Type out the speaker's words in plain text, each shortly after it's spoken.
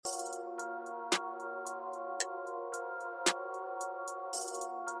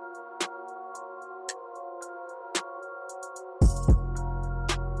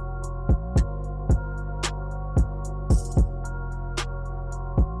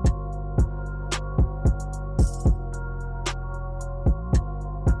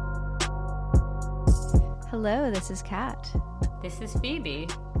Hello, this is Kat. This is Phoebe.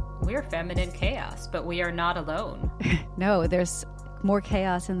 We're Feminine Chaos, but we are not alone. No, there's more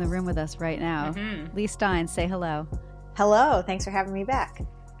chaos in the room with us right now. Lee Stein, say hello. Hello, thanks for having me back.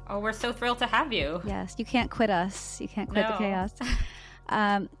 Oh, we're so thrilled to have you. Yes, you can't quit us. You can't quit the chaos.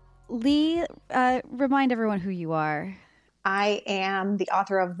 Lee, remind everyone who you are. I am the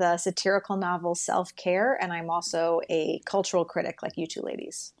author of the satirical novel Self-Care, and I'm also a cultural critic like you two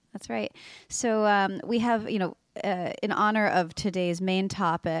ladies. That's right. So we have, in honor of today's main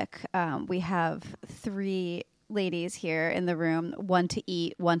topic, we have three ladies here in the room, one to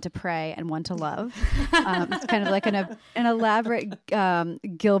eat, one to pray, and one to love. It's kind of like an elaborate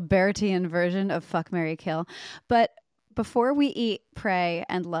Gilbertian version of Fuck, Marry, Kill. But before we eat, pray,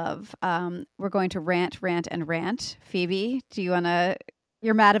 and love, we're going to rant, and rant. Phoebe,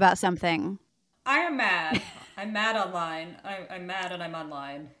 you're mad about something. I am mad. I'm mad online. I'm mad and I'm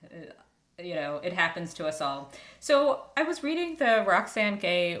online. It happens to us all. So I was reading the Roxane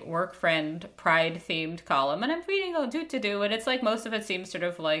Gay work friend Pride-themed column, and I'm reading and it's like most of it seems sort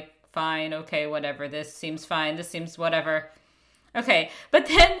of like, fine, okay, whatever. This seems fine. This seems whatever. Okay, but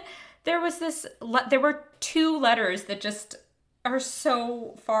then there were two letters that just are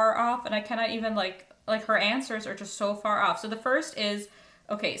so far off, and I cannot even like her answers are just so far off. So the first is,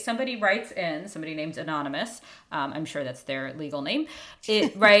 okay, somebody writes in, somebody named Anonymous, I'm sure that's their legal name.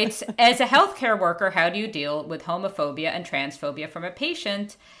 It writes, as a healthcare worker, how do you deal with homophobia and transphobia from a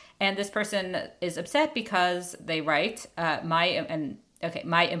patient? And this person is upset because they write, my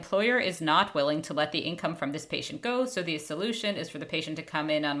employer is not willing to let the income from this patient go, so the solution is for the patient to come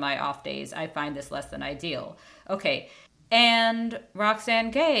in on my off days. I find this less than ideal. Okay, and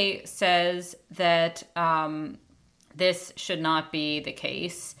Roxane Gay says that this should not be the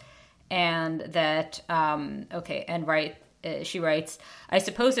case, and that, she writes, I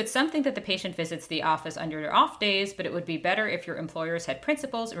suppose it's something that the patient visits the office on your off days, but it would be better if your employers had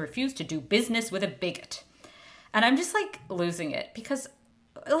principles and refused to do business with a bigot. And I'm just like losing it because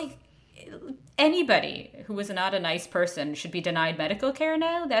like anybody who is not a nice person should be denied medical care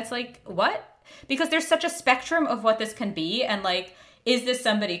now. That's like, what? Because there's such a spectrum of what this can be. And like, is this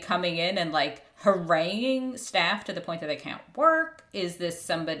somebody coming in and like haranguing staff to the point that they can't work? Is this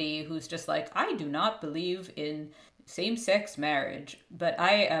somebody who's just like, I do not believe in same-sex marriage, but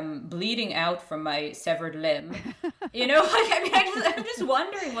I am bleeding out from my severed limb? I'm just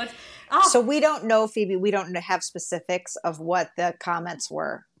wondering what's... Oh. So we don't know, Phoebe, we don't have specifics of what the comments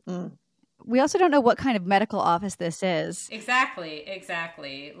were. We also don't know what kind of medical office this is. Exactly.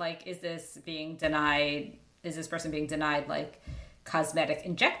 Like, is this person being denied, like, cosmetic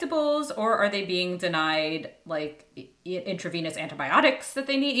injectables, or are they being denied, like, intravenous antibiotics that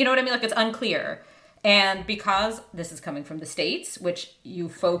they need? You know what I mean? Like, it's unclear. And because this is coming from the States, which you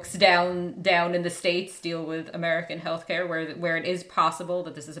folks down in the States deal with American healthcare, where it is possible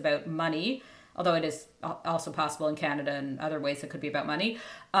that this is about money, although it is also possible in Canada and other ways it could be about money.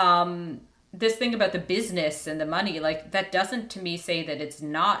 This thing about the business and the money, like, that doesn't to me say that it's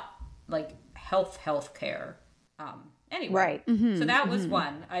not like healthcare. Anyway, right. Mm-hmm, so that was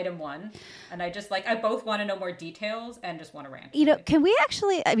item one. And I both want to know more details and just want to rant. Can we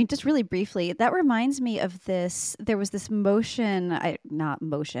actually, just really briefly, that reminds me of this, there was this motion, it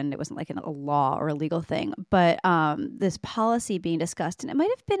wasn't like a law or a legal thing, but this policy being discussed, and it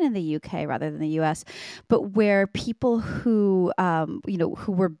might have been in the UK rather than the US, but where people who,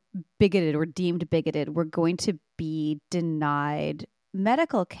 who were bigoted or deemed bigoted were going to be denied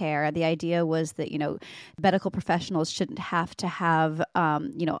medical care. The idea was that, medical professionals shouldn't have to have,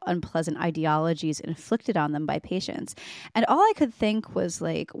 unpleasant ideologies inflicted on them by patients. And all I could think was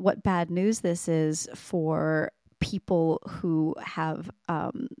like, what bad news this is for people who have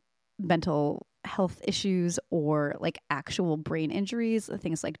mental health issues or like actual brain injuries,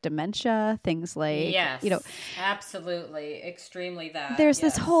 things like dementia, things like, yes, absolutely, extremely that. There's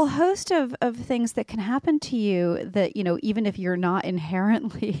this whole host of things that can happen to you that, even if you're not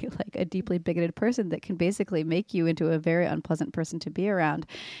inherently like a deeply bigoted person, that can basically make you into a very unpleasant person to be around.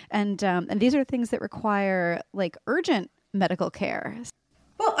 And these are things that require like urgent medical care.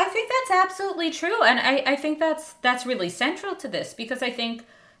 Well, I think that's absolutely true. And I think that's really central to this, because I think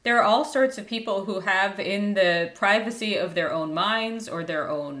there are all sorts of people who have, in the privacy of their own minds or their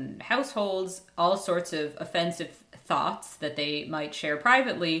own households, all sorts of offensive thoughts that they might share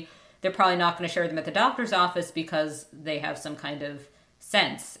privately. They're probably not going to share them at the doctor's office because they have some kind of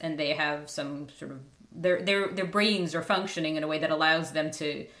sense and they have some sort of, their brains are functioning in a way that allows them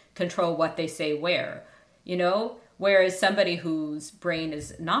to control what they say where, whereas somebody whose brain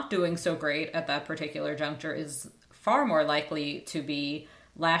is not doing so great at that particular juncture is far more likely to be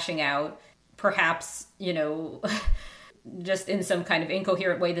lashing out, perhaps, just in some kind of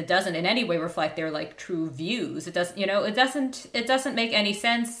incoherent way that doesn't in any way reflect their like true views. It doesn't, it doesn't make any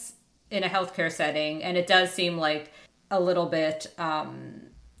sense in a healthcare setting. And it does seem like a little bit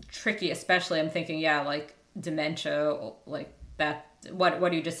tricky, especially I'm thinking, like dementia, like that. What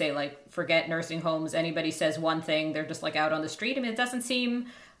do you just say? Like, forget nursing homes. Anybody says one thing, they're just like out on the street. I mean, it doesn't seem,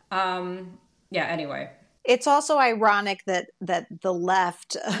 anyway. It's also ironic that the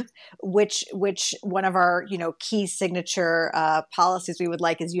left, which one of our key signature policies we would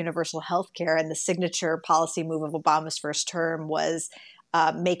like is universal health care, and the signature policy move of Obama's first term was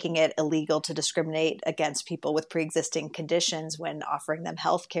making it illegal to discriminate against people with pre-existing conditions when offering them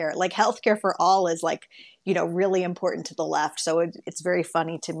health care. Like health care for all is like, really important to the left. So it's very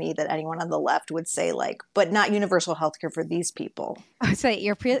funny to me that anyone on the left would say like, but not universal health care for these people. I say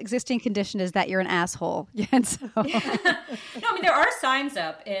your pre-existing condition is that you're an asshole. And so... No, I mean, there are signs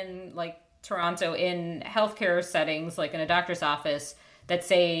up in like Toronto in healthcare settings, like in a doctor's office that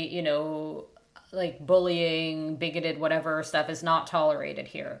say, like bullying, bigoted, whatever stuff is not tolerated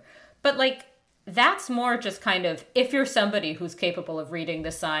here. But like, that's more just kind of, if you're somebody who's capable of reading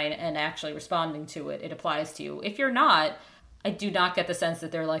the sign and actually responding to it, it applies to you. If you're not, I do not get the sense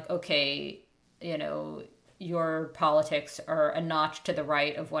that they're like, okay, your politics are a notch to the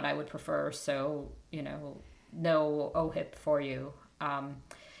right of what I would prefer. So, no OHIP for you.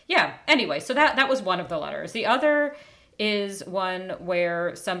 Anyway, so that was one of the letters. The other is one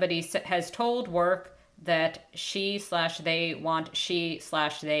where somebody has told work that she/they want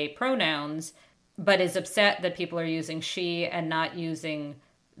she/they pronouns, but is upset that people are using she and not using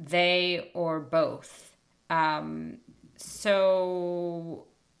they or both. So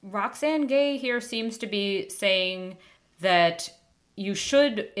Roxane Gay here seems to be saying that you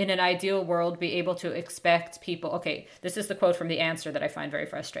should, in an ideal world, be able to expect people... Okay, this is the quote from the answer that I find very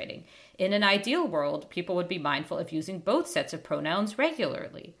frustrating. In an ideal world, people would be mindful of using both sets of pronouns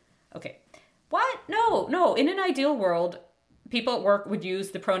regularly. Okay. What? No. In an ideal world, people at work would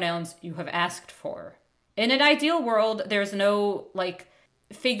use the pronouns you have asked for. In an ideal world, there's no, like,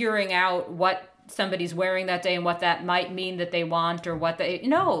 figuring out what somebody's wearing that day and what that might mean that they want or what they...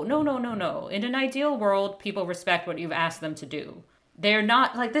 No. In an ideal world, people respect what you've asked them to do. They're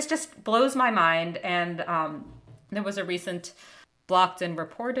not, like, this just blows my mind. And there was a recent Blocked and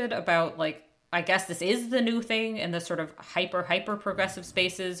Reported about, like, I guess this is the new thing in the sort of hyper progressive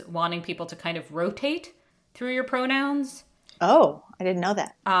spaces, wanting people to kind of rotate through your pronouns. Oh, I didn't know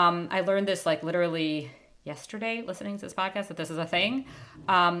that. I learned this like literally yesterday listening to this podcast, that this is a thing.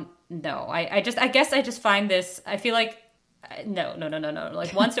 No, I guess I just find this, I feel like, no.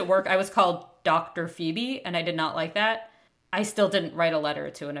 Like once at work, I was called Dr. Phoebe and I did not like that. I still didn't write a letter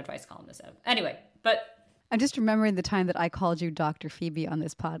to an advice columnist. Anyway, but... I'm just remembering the time that I called you Dr. Phoebe on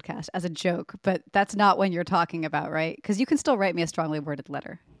this podcast as a joke, but that's not when you're talking about, right? Because you can still write me a strongly worded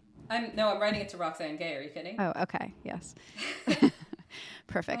letter. I'm writing it to Roxane Gay. Are you kidding? Oh, okay. Yes.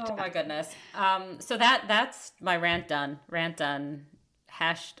 Perfect. Oh my goodness. So that's my rant done. Not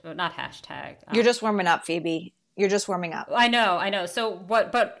hashtag. You're just warming up, Phoebe. You're just warming up. I know. So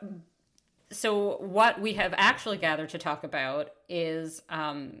what we have actually gathered to talk about is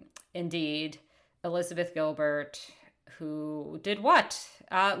indeed Elizabeth Gilbert, who did what?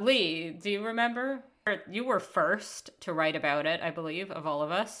 Lee, do you remember? You were first to write about it, I believe, of all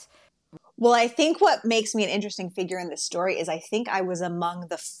of us. Well, I think what makes me an interesting figure in this story is I think I was among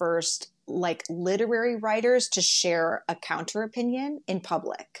the first, like, literary writers to share a counter opinion in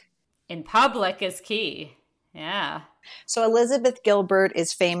public. In public is key. Yeah. So Elizabeth Gilbert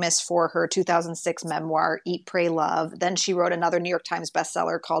is famous for her 2006 memoir, Eat, Pray, Love. Then she wrote another New York Times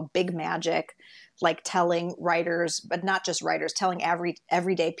bestseller called Big Magic, like telling writers, but not just writers, telling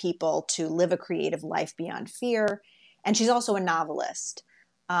everyday people to live a creative life beyond fear. And she's also a novelist.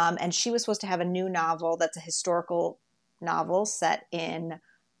 And she was supposed to have a new novel that's a historical novel set in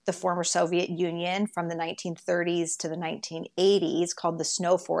the former Soviet Union from the 1930s to the 1980s called The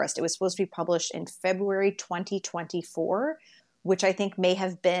Snow Forest. It was supposed to be published in February 2024, which I think may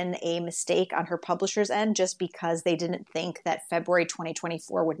have been a mistake on her publisher's end, just because they didn't think that February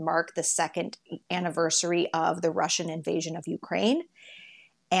 2024 would mark the second anniversary of the Russian invasion of Ukraine.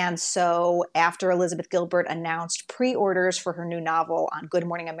 And so after Elizabeth Gilbert announced pre-orders for her new novel on Good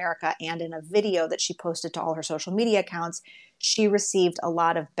Morning America and in a video that she posted to all her social media accounts, she received a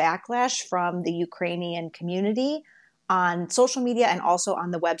lot of backlash from the Ukrainian community on social media and also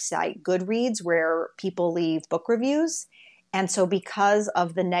on the website Goodreads, where people leave book reviews. And so because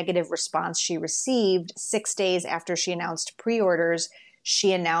of the negative response she received, 6 days after she announced pre-orders,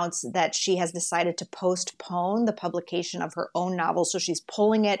 she announced that she has decided to postpone the publication of her own novel. So she's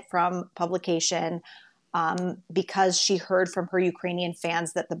pulling it from publication because she heard from her Ukrainian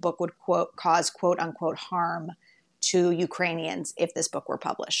fans that the book would cause quote unquote harm to Ukrainians if this book were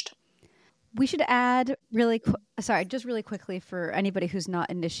published. We should add just really quickly for anybody who's not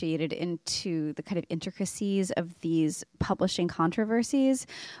initiated into the kind of intricacies of these publishing controversies.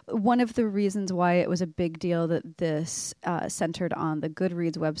 One of the reasons why it was a big deal that this centered on the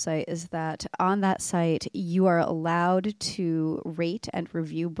Goodreads website is that on that site, you are allowed to rate and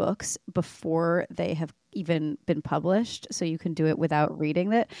review books before they have even been published, so you can do it without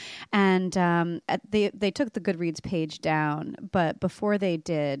reading it. And they took the Goodreads page down, but before they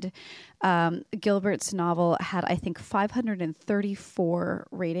did, Gilbert's novel had, I think, 534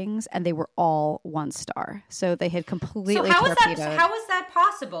 ratings, and they were all 1 star. So they had completely torpedoed. How is that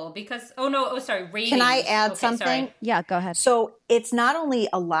possible? Because ratings. Can I add something? Sorry. Yeah, go ahead. So it's not only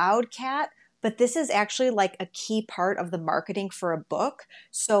allowed, Kat, but this is actually like a key part of the marketing for a book.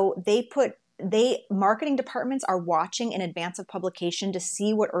 So marketing departments are watching in advance of publication to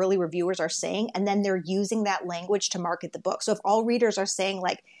see what early reviewers are saying, and then they're using that language to market the book. So if all readers are saying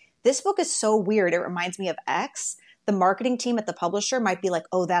like, this book is so weird, it reminds me of X, the marketing team at the publisher might be like,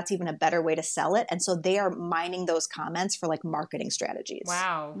 oh, that's even a better way to sell it. And so they are mining those comments for like marketing strategies.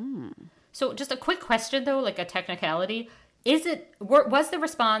 Wow. So just a quick question though, like a technicality. Was the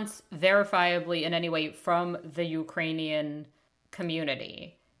response verifiably in any way from the Ukrainian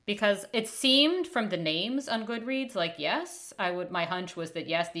community? Because it seemed from the names on Goodreads, like, yes, my hunch was that,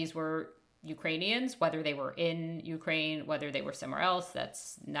 yes, these were Ukrainians, whether they were in Ukraine, whether they were somewhere else,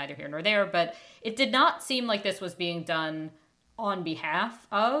 that's neither here nor there. But it did not seem like this was being done on behalf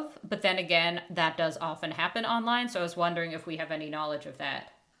of. But then again, that does often happen online. So I was wondering if we have any knowledge of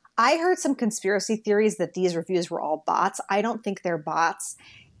that. I heard some conspiracy theories that these reviews were all bots. I don't think they're bots.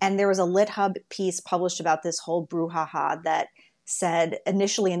 And there was a LitHub piece published about this whole brouhaha that said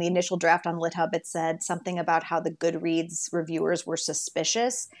initially in the initial draft on LitHub, it said something about how the Goodreads reviewers were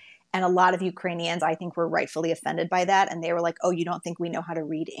suspicious. And a lot of Ukrainians, I think, were rightfully offended by that. And they were like, oh, you don't think we know how to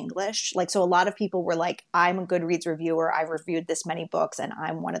read English? Like, so a lot of people were like, I'm a Goodreads reviewer. I've reviewed this many books and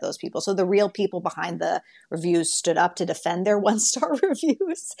I'm one of those people. So the real people behind the reviews stood up to defend their 1-star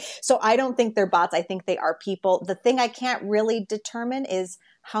reviews. So I don't think they're bots. I think they are people. The thing I can't really determine is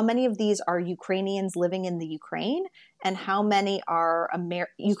how many of these are Ukrainians living in the Ukraine and how many are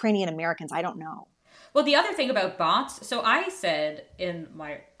Ukrainian Americans. I don't know. Well, the other thing about bots, so I said in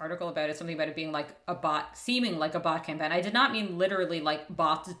my article about it, something about it being like a bot, seeming like a bot campaign. I did not mean literally like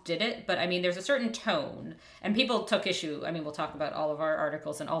bots did it, but I mean, there's a certain tone and people took issue. I mean, we'll talk about all of our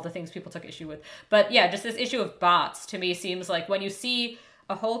articles and all the things people took issue with. But yeah, just this issue of bots to me seems like when you see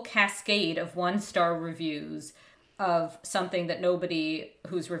a whole cascade of 1-star reviews of something that nobody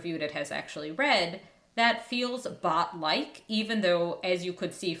who's reviewed it has actually read, that feels bot-like, even though, as you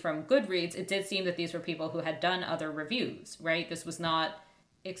could see from Goodreads, it did seem that these were people who had done other reviews, right? This was not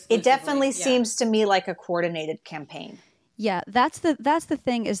exclusively... It definitely seems to me like a coordinated campaign. Yeah, that's the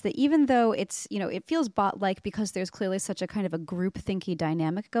thing is that even though it's, it feels bot-like because there's clearly such a kind of a group-thinky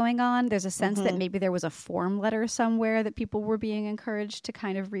dynamic going on, there's a sense that maybe there was a form letter somewhere that people were being encouraged to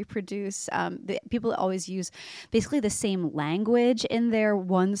kind of reproduce. People always use basically the same language in their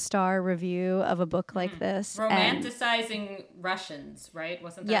 1-star review of a book like this. Romanticizing Russians, right?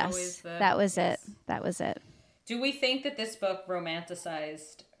 Wasn't that always the... that was it. That was it. Do we think that this book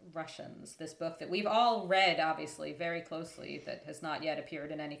romanticized Russians, this book that we've all read, obviously, very closely, that has not yet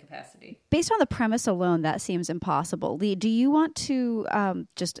appeared in any capacity? Based on the premise alone, that seems impossible. Lee, do you want to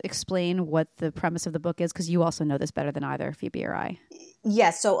just explain what the premise of the book is? Because you also know this better than either Phoebe or I.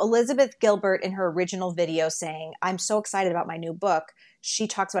 Yes. So Elizabeth Gilbert, in her original video saying, I'm so excited about my new book, she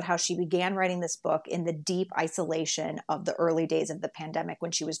talks about how she began writing this book in the deep isolation of the early days of the pandemic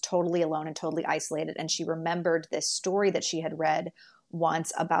when she was totally alone and totally isolated. And she remembered this story that she had read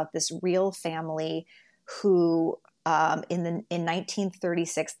once about this real family who in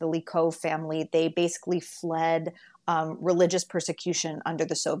 1936, the Likov family, they basically fled religious persecution under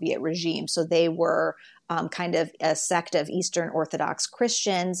the Soviet regime. So they were kind of a sect of Eastern Orthodox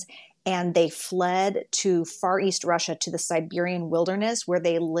Christians, and they fled to Far East Russia, to the Siberian wilderness, where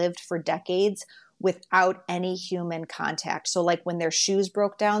they lived for decades without any human contact. So like when their shoes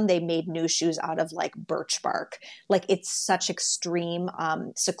broke down, they made new shoes out of like birch bark. Like it's such extreme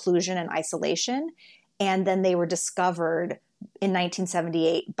seclusion and isolation. And then they were discovered in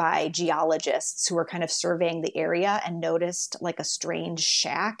 1978 by geologists who were kind of surveying the area and noticed like a strange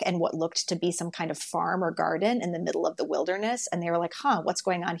shack and what looked to be some kind of farm or garden in the middle of the wilderness. And they were like, what's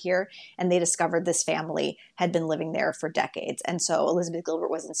going on here? And they discovered this family had been living there for decades. And so Elizabeth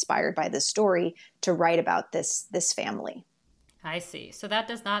Gilbert was inspired by this story to write about this family. I see. So that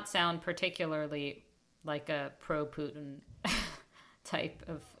does not sound particularly like a pro-Putin type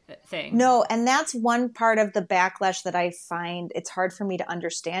of thing. No, and that's one part of the backlash that I find it's hard for me to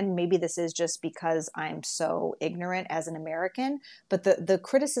understand. Maybe this is just because I'm so ignorant as an American, but the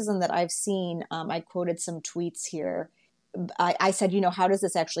criticism that I've seen, I quoted some tweets here. I said, how does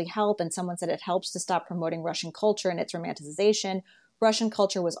this actually help? And someone said it helps to stop promoting Russian culture and its romanticization. Russian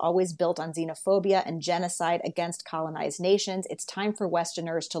culture was always built on xenophobia and genocide against colonized nations. It's time for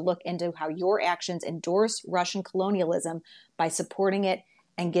Westerners to look into how your actions endorse Russian colonialism by supporting it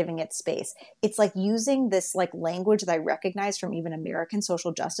and giving it space. It's like using this like language that I recognize from even American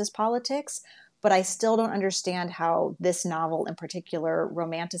social justice politics, but I still don't understand how this novel in particular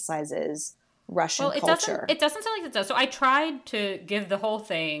romanticizes Russian culture. It doesn't sound like it does. So I tried to give the whole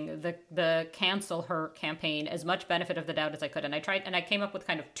thing, the cancel her campaign, as much benefit of the doubt as I could. And I came up with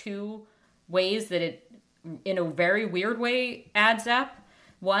kind of two ways that it, in a very weird way, adds up.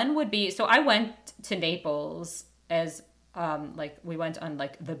 One would be, so I went to Naples as, we went on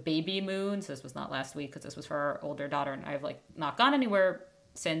like the baby moon. So this was not last week because this was for our older daughter, and I've like not gone anywhere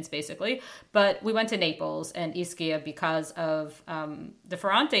since basically, but we went to Naples and Ischia because of the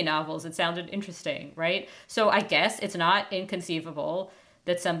Ferrante novels. It sounded interesting, right? So I guess it's not inconceivable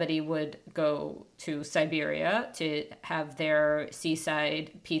that somebody would go to Siberia to have their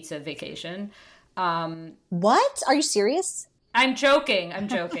seaside pizza vacation. What? Are you serious? I'm joking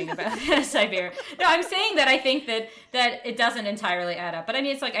about Siberia. No, I'm saying that I think that it doesn't entirely add up. But I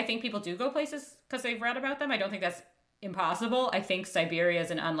mean, it's like, I think people do go places because they've read about them. I don't think that's impossible. I think Siberia is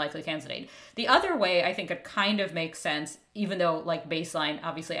an unlikely candidate. The other way I think it kind of makes sense, even though like baseline,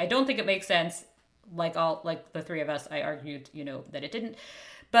 obviously, I don't think it makes sense like the three of us, I argued, that it didn't,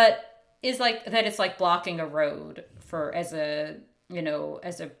 but is like that it's like blocking a road as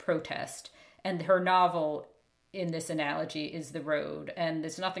a protest. And her novel in this analogy is the road. And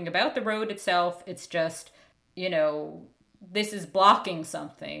it's nothing about the road itself. It's just, this is blocking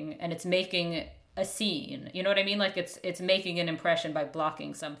something and it's making a scene. You know what I mean? Like it's making an impression by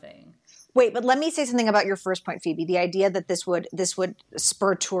blocking something. Wait, but let me say something about your first point, Phoebe. The idea that this would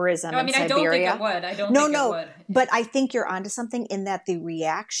spur tourism in Siberia. I don't think it would. I don't think it would. But I think you're onto something in that the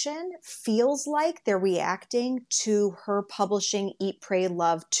reaction feels like they're reacting to her publishing Eat, Pray,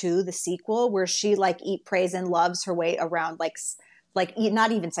 Love 2, the sequel, where she like eat, prays, and loves her way around like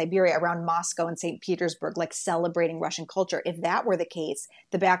not even Siberia, around Moscow and St. Petersburg, like celebrating Russian culture. If that were the case,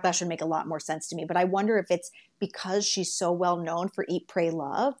 the backlash would make a lot more sense to me. But I wonder if it's because she's so well known for Eat, Pray,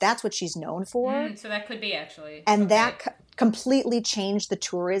 Love. That's what she's known for. So that could be actually. And that completely changed the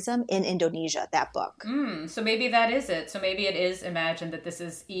tourism in Indonesia, that book. So maybe that is it. So maybe it is imagined that this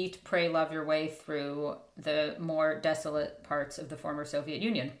is eat, pray, love your way through the more desolate parts of the former Soviet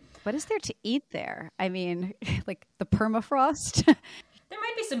Union. What is there to eat there? I mean, like the permafrost? There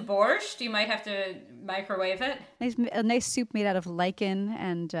might be some borscht. You might have to microwave it. A nice soup made out of lichen,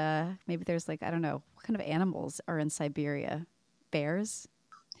 and maybe there's like, I don't know, what kind of animals are in Siberia? Bears?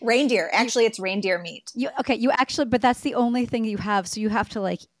 Reindeer. Actually, it's reindeer meat. But that's the only thing you have. So you have to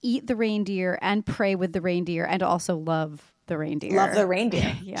like eat the reindeer and pray with the reindeer and also love the reindeer. Love the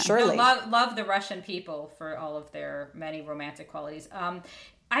reindeer. Yeah. Surely. No, love the Russian people for all of their many romantic qualities.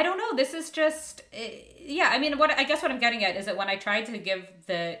 I don't know. This is just, I mean, what I'm getting at is that when I tried to give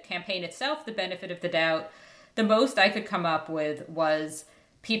the campaign itself the benefit of the doubt, the most I could come up with was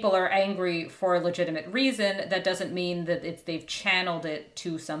people are angry for a legitimate reason. That doesn't mean that they've channeled it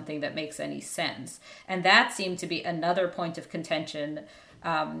to something that makes any sense. And that seemed to be another point of contention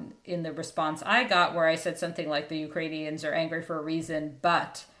in the response I got, where I said something like the Ukrainians are angry for a reason,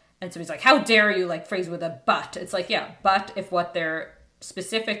 but, and somebody's like, how dare you like phrase with a but? It's like, yeah, but if what they're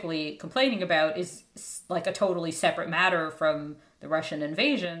specifically complaining about is like a totally separate matter from the Russian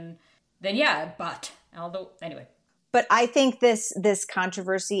invasion, then yeah, but anyway. But I think this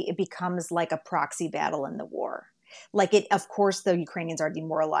controversy, it becomes like a proxy battle in the war. Like of course, the Ukrainians are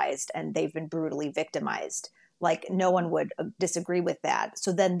demoralized and they've been brutally victimized. Like no one would disagree with that.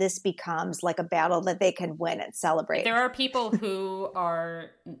 So then this becomes like a battle that they can win and celebrate. There are people who are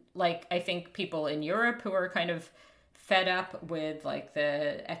like, I think people in Europe who are kind of fed up with like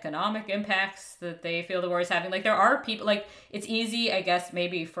the economic impacts that they feel the war is having. Like there are people, like it's easy, I guess,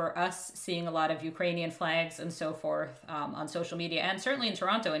 maybe for us seeing a lot of Ukrainian flags and so forth on social media, and certainly in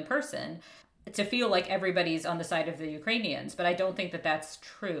Toronto in person. to feel like everybody's on the side of the Ukrainians, but I don't think that that's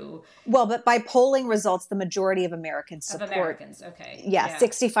true. Well, but by polling results, the majority of Americans support. Of Americans, okay. Yeah,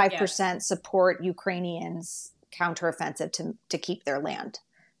 65% support Ukrainians' counteroffensive to keep their land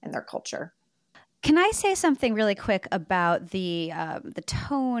and their culture. Can I say something really quick about the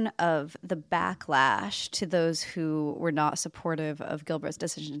tone of the backlash to those who were not supportive of Gilbert's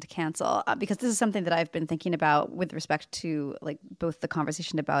decision to cancel? Because this is something that I've been thinking about with respect to like both the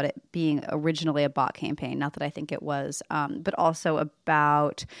conversation about it being originally a bot campaign, not that I think it was, but also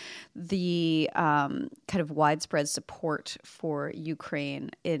about the kind of widespread support for Ukraine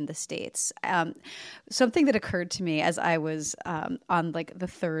in the States. Something that occurred to me as I was on like the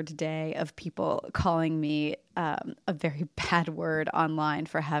third day of people calling me a very bad word online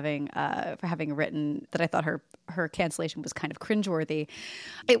for having written that I thought her cancellation was kind of cringeworthy.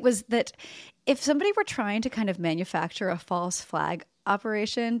 It was that if somebody were trying to kind of manufacture a false flag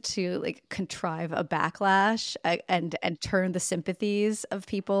operation to like contrive a backlash and turn the sympathies of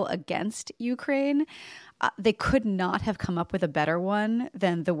people against Ukraine, they could not have come up with a better one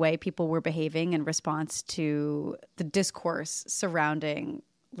than the way people were behaving in response to the discourse surrounding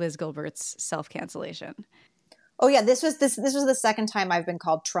Liz Gilbert's self-cancellation. Oh yeah, this was the second time I've been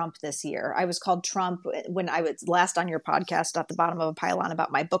called Trump this year. I was called Trump when I was last on your podcast at the bottom of a pylon about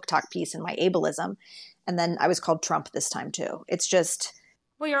my book talk piece and my ableism, and then I was called Trump this time too. It's just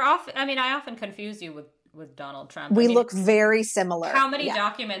you're off. I mean, I often confuse you with Donald Trump. We look very similar. How many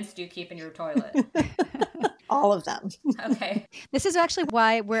documents do you keep in your toilet? All of them. Okay. This is actually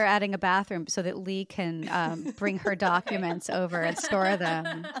why we're adding a bathroom so that Lee can bring her documents over and store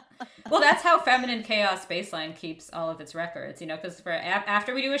them. Well, that's how Feminine Chaos Baseline keeps all of its records, because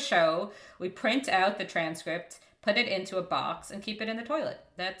after we do a show, we print out the transcript, put it into a box, and keep it in the toilet.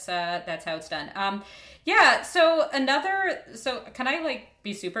 That's how it's done. So can I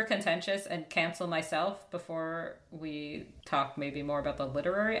be super contentious and cancel myself before we talk maybe more about the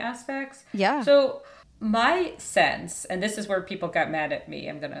literary aspects? Yeah. So my sense, and this is where people got mad at me,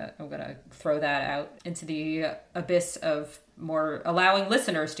 I'm gonna throw that out into the abyss of more allowing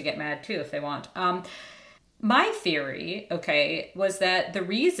listeners to get mad too if they want. My theory, was that the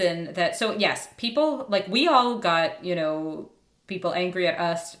reason that, so yes, people, we all got, people angry at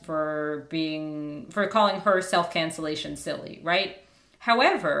us for calling her self-cancellation silly, right?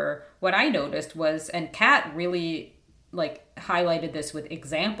 However, what I noticed was, and Kat really highlighted this with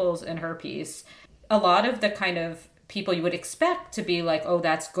examples in her piece, a lot of the kind of people you would expect to be like, oh,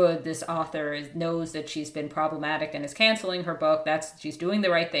 that's good, this author knows that she's been problematic and is canceling her book, she's doing the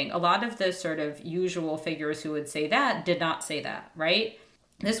right thing. A lot of the sort of usual figures who would say that did not say that, right?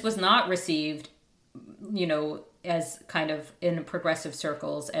 This was not received, as kind of in progressive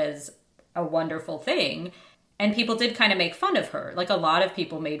circles as a wonderful thing. And people did kind of make fun of her. A lot of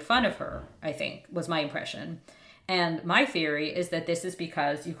people made fun of her, I think, was my impression. And my theory is that this is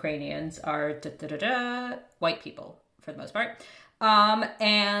because Ukrainians are white people, for the most part.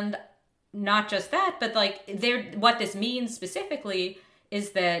 And not just that, but what this means specifically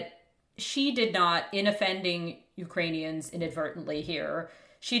is that she did not, in offending Ukrainians inadvertently here,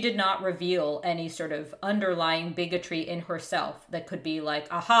 she did not reveal any sort of underlying bigotry in herself that could be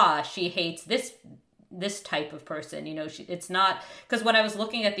aha, she hates this type of person. It's not, because when I was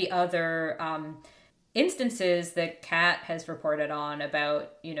looking at the other instances that Kat has reported on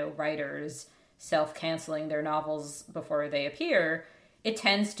about, writers self-canceling their novels before they appear, it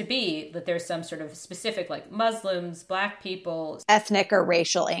tends to be that there's some sort of specific, Muslims, Black people, ethnic or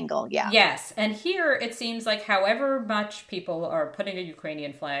racial angle. Yeah. Yes. And here it seems like however much people are putting a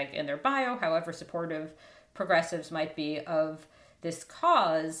Ukrainian flag in their bio, however supportive progressives might be of this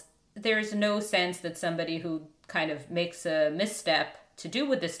cause, there's no sense that somebody who kind of makes a misstep to do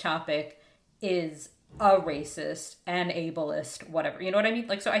with this topic is a racist, an ableist, whatever. You know what I mean?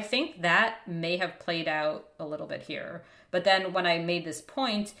 So I think that may have played out a little bit here. But then when I made this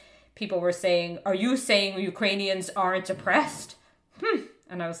point, people were saying, are you saying Ukrainians aren't oppressed?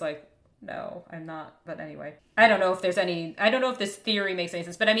 And I was like, no, I'm not. But anyway, I don't know if this theory makes any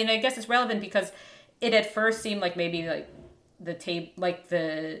sense. But I mean, I guess it's relevant because it at first seemed like maybe the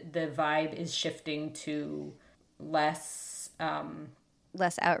vibe is shifting to less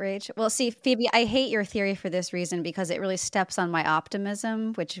outrage. Well, see, Phoebe, I hate your theory for this reason because it really steps on my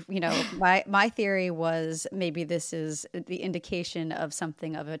optimism, which, my theory was maybe this is the indication of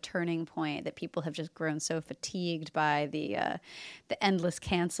something of a turning point, that people have just grown so fatigued by the endless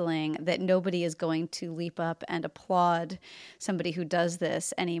canceling that nobody is going to leap up and applaud somebody who does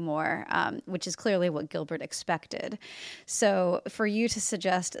this anymore, which is clearly what Gilbert expected. So for you to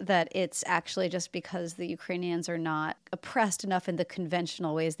suggest that it's actually just because the Ukrainians are not oppressed enough in the conventional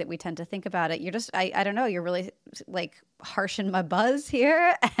conventional ways that we tend to think about it. You're just, I don't know, you're really like harshing my buzz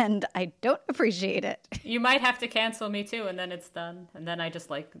here, and I don't appreciate it. You might have to cancel me too, and then it's done. And then I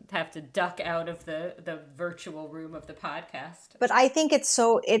just like have to duck out of the virtual room of the podcast. But I think it's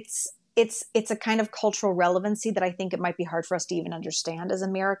a kind of cultural relevancy that I think it might be hard for us to even understand as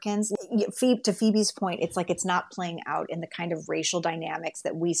Americans. To Phoebe's point, it's like it's not playing out in the kind of racial dynamics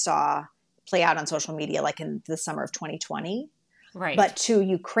that we saw play out on social media, like in the summer of 2020. Right. But to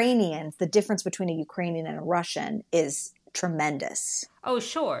Ukrainians, the difference between a Ukrainian and a Russian is tremendous. Oh,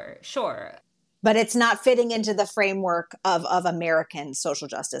 sure. But it's not fitting into the framework of American social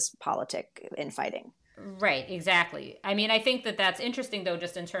justice politic infighting. Right, exactly. I mean, I think that that's interesting, though,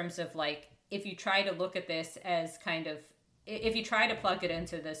 just in terms of like, if you try to look at this as kind of, if you try to plug it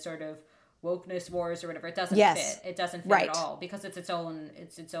into this sort of wokeness wars or whatever, it doesn't fit. It doesn't fit at all because it's its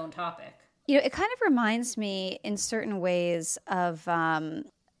own topic. You know, it kind of reminds me in certain ways of, I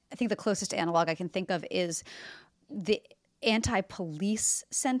think the closest analog I can think of is the anti-police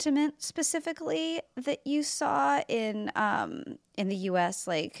sentiment specifically that you saw in the U.S.,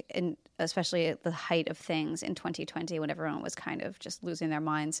 like especially at the height of things in 2020 when everyone was kind of just losing their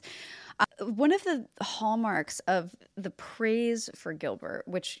minds. One of the hallmarks of the praise for Gilbert,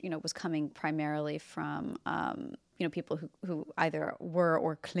 which, you know, was coming primarily from people who either were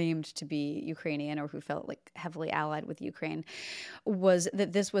or claimed to be Ukrainian or who felt like heavily allied with Ukraine, was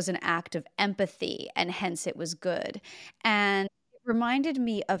that this was an act of empathy and hence it was good. And it reminded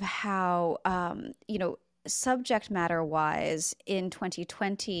me of how, subject matter wise in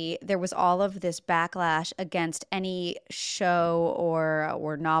 2020, there was all of this backlash against any show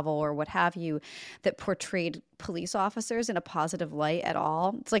or novel or what have you that portrayed police officers in a positive light at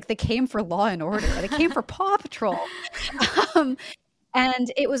all. It's like they came for Law and Order. They came for Paw Patrol.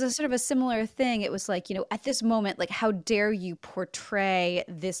 And it was a sort of a similar thing. It was like, you know, at this moment, like, how dare you portray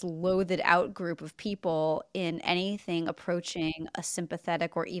this loathed out group of people in anything approaching a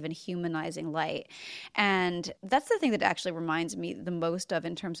sympathetic or even humanizing light? And that's the thing that actually reminds me the most of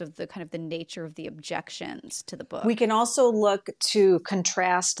in terms of the kind of the nature of the objections to the book. We can also look to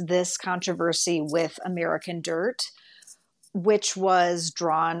contrast this controversy with American Dirt, which was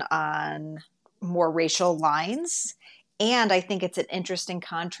drawn on more racial lines. And I think it's an interesting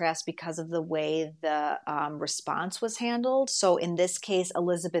contrast because of the way the response was handled. So in this case,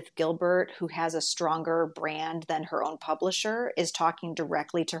 Elizabeth Gilbert, who has a stronger brand than her own publisher, is talking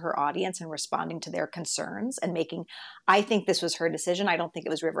directly to her audience and responding to their concerns and I think this was her decision. I don't think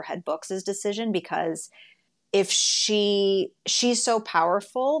it was Riverhead Books' decision, because if she's so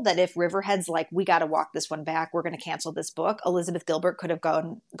powerful that if Riverhead's like, we got to walk this one back, we're going to cancel this book, Elizabeth Gilbert could have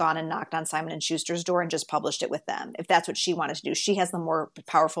gone and knocked on Simon & Schuster's door and just published it with them, if that's what she wanted to do. She has the more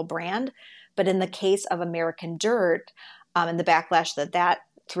powerful brand. But in the case of American Dirt, and the backlash that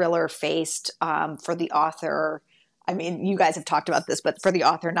thriller faced for the author, I mean, you guys have talked about this, but for the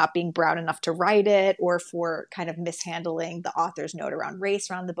author not being brown enough to write it, or for kind of mishandling the author's note around race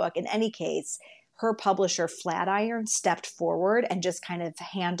around the book, in any case, her publisher Flatiron stepped forward and just kind of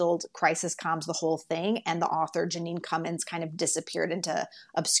handled crisis comms the whole thing, and the author Janine Cummins kind of disappeared into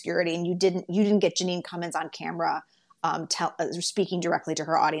obscurity. And you didn't get Janine Cummins on camera speaking directly to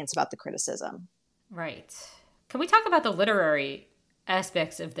her audience about the criticism. Right. Can we talk about the literary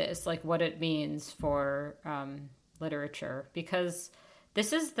aspects of this, like what it means for literature? Because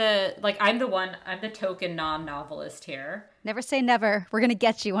this is I'm the token non-novelist here. Never say never. We're gonna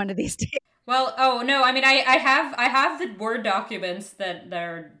get you one of these days. Well, oh no, I mean, I have the Word documents that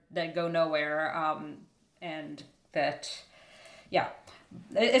go nowhere, and that, yeah,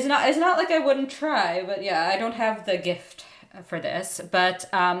 it's not like I wouldn't try, but yeah, I don't have the gift for this, but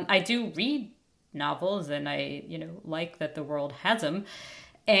I do read novels, and I like that the world has them,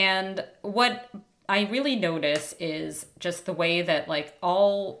 and what I really notice is just the way that like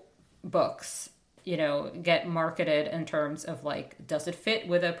all books get marketed in terms of like, does it fit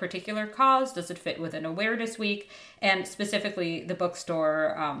with a particular cause? Does it fit with an awareness week? And specifically the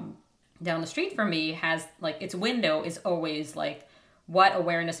bookstore down the street from me has like, its window is always like, what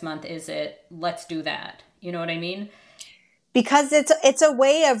awareness month is it? Let's do that. You know what I mean? Because it's a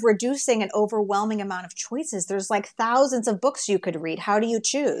way of reducing an overwhelming amount of choices. There's like thousands of books you could read. How do you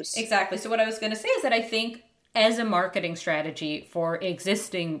choose? Exactly. So what I was going to say is that I think as a marketing strategy for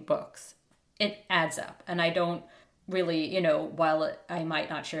existing books, it adds up. And I don't really, while I might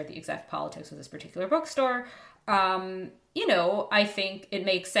not share the exact politics of this particular bookstore, I think it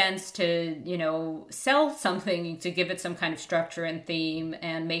makes sense to, sell something to give it some kind of structure and theme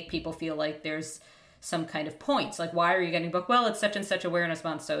and make people feel like there's some kind of points. Like, why are you getting a book? Well, it's such and such awareness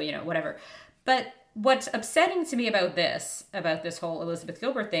month, so, whatever. But what's upsetting to me about this whole Elizabeth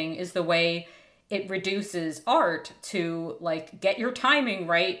Gilbert thing is the way it reduces art to like, get your timing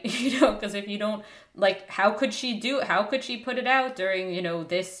right, because if you don't, like, how could she put it out during,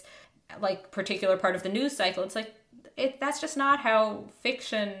 this like particular part of the news cycle? It's like, that's just not how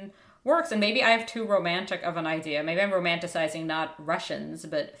fiction works. And maybe I have too romantic of an idea. Maybe I'm romanticizing not Russians,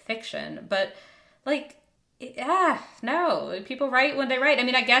 but fiction. But like, no, people write when they write. I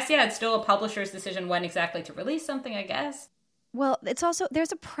mean, I guess, it's still a publisher's decision when exactly to release something, I guess. Well, it's also,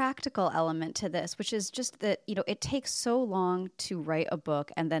 there's a practical element to this, which is just that, it takes so long to write a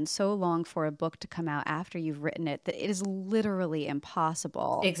book and then so long for a book to come out after you've written it that it is literally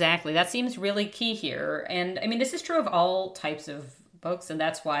impossible. Exactly. That seems really key here. And I mean, this is true of all types of books. And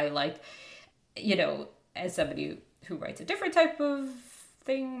that's why, like, as somebody who writes a different type of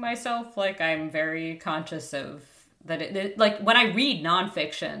thing myself, like, I'm very conscious of that. Like, when I read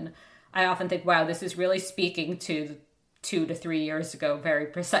nonfiction, I often think, wow, this is really speaking to 2 to 3 years ago very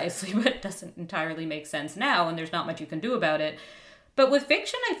precisely, but it doesn't entirely make sense now, and there's not much you can do about it. But with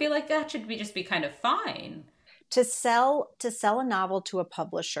fiction, I feel like that should just be kind of fine. To sell a novel to a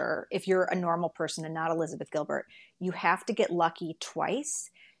publisher, if you're a normal person and not Elizabeth Gilbert, you have to get lucky twice.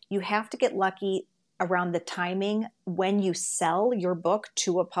 You have to get lucky around the timing when you sell your book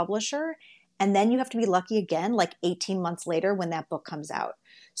to a publisher, and then you have to be lucky again, like 18 months later when that book comes out.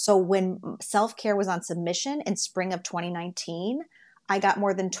 So when Self-Care was on submission in spring of 2019, I got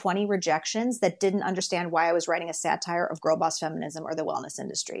more than 20 rejections that didn't understand why I was writing a satire of girl boss feminism or the wellness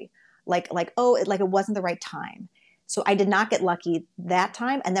industry. It wasn't the right time. So I did not get lucky that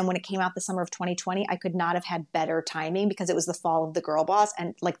time. And then when it came out the summer of 2020, I could not have had better timing because it was the fall of the girl boss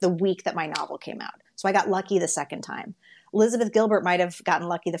and like the week that my novel came out. So I got lucky the second time. Elizabeth Gilbert might have gotten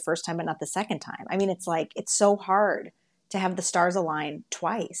lucky the first time, but not the second time. I mean, it's so hard to have the stars align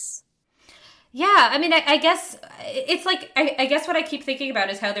twice. Yeah, I mean, I guess it's like, I guess what I keep thinking about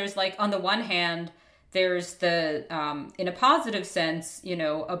is how there's like, on the one hand, there's the, in a positive sense,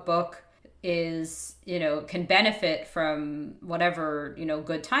 a book is, can benefit from whatever,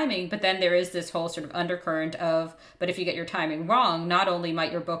 good timing. But then there is this whole sort of undercurrent of, but if you get your timing wrong, not only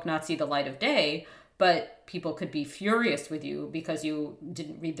might your book not see the light of day, but people could be furious with you because you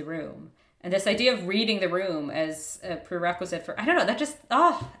didn't read the room. And this idea of reading the room as a prerequisite for, I don't know, that just,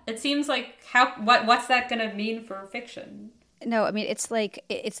 it seems like what's that going to mean for fiction? No, I mean, it's like,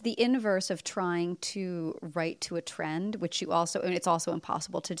 it's the inverse of trying to write to a trend, which it's also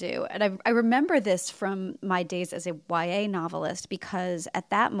impossible to do. And I remember this from my days as a YA novelist, because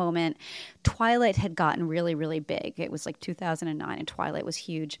at that moment, Twilight had gotten really, really big. It was like 2009 and Twilight was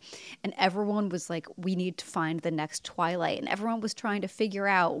huge. And everyone was like, we need to find the next Twilight. And everyone was trying to figure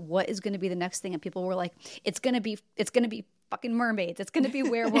out what is going to be the next thing. And people were like, it's going to be fucking mermaids. It's going to be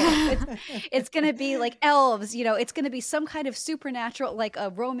werewolves. It's going to be like elves. It's going to be some kind of supernatural, like a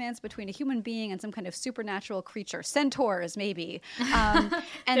romance between a human being and some kind of supernatural creature. Centaurs, maybe. And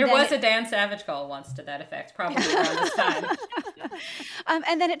there was a Dan Savage call once to that effect, probably around this time.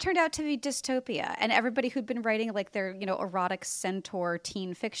 And then it turned out to be dystopia. And everybody who'd been writing like their, erotic centaur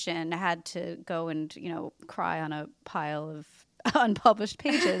teen fiction had to go and, cry on a pile of unpublished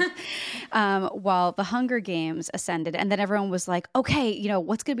pages while the Hunger Games ascended, and then everyone was like, okay,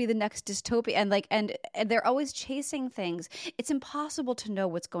 what's going to be the next dystopia? And they're always chasing things. It's impossible to know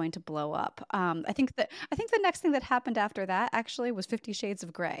what's going to blow up. I think the next thing that happened after that actually was 50 Shades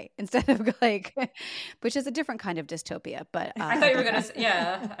of Grey instead of like, which is a different kind of dystopia. But I thought you were going to,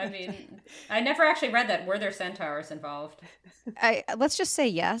 yeah. I mean, I never actually read that. Were there centaurs involved? Let's just say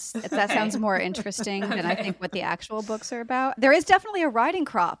yes. That Okay. sounds more interesting than I think what the actual books are about. There is definitely a riding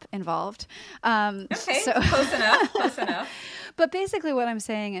crop involved. Okay, close enough. But basically what I'm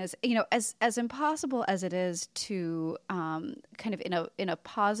saying is, as impossible as it is to kind of in a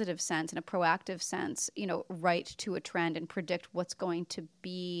positive sense, in a proactive sense, write to a trend and predict what's going to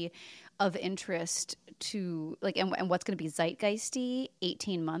be of interest to like, and what's going to be zeitgeisty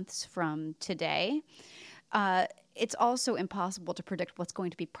 18 months from today, it's also impossible to predict what's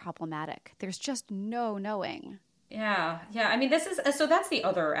going to be problematic. There's just no knowing. Yeah. I mean, so that's the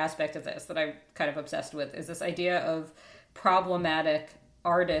other aspect of this that I'm kind of obsessed with, is this idea of problematic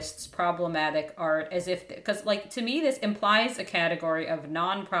artists, problematic art, as if, because like to me, this implies a category of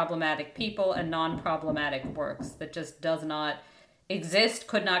non-problematic people and non-problematic works that just does not exist,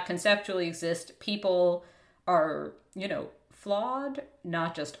 could not conceptually exist. People are, flawed,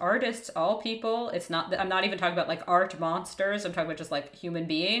 not just artists, all people. It's not, I'm not even talking about like art monsters. I'm talking about just like human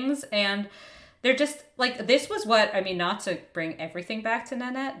beings. And they're just like, this was what, I mean, not to bring everything back to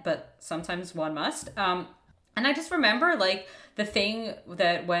Nanette, but sometimes one must. And I just remember like the thing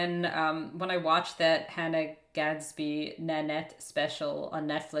that when I watched that Hannah Gadsby Nanette special on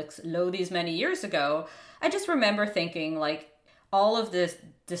Netflix these many years ago, I just remember thinking like all of this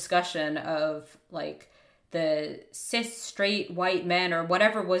discussion of like the cis straight white men or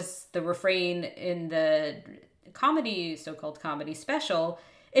whatever was the refrain in the comedy, so-called comedy special,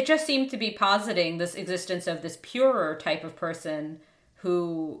 it just seemed to be positing this existence of this purer type of person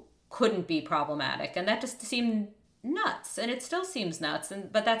who couldn't be problematic. And that just seemed nuts. And it still seems nuts.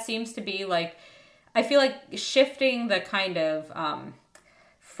 But that seems to be like, I feel like shifting the kind of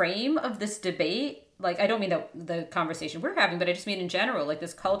frame of this debate. Like, I don't mean the conversation we're having, but I just mean in general, like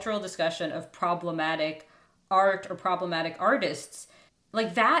this cultural discussion of problematic art or problematic artists.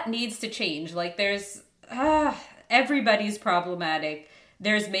 Like that needs to change. Like there's, everybody's problematic.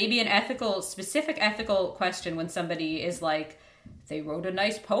 There's maybe an specific ethical question when somebody is like, they wrote a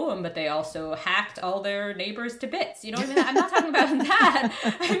nice poem, but they also hacked all their neighbors to bits. You know what I mean? I'm not talking about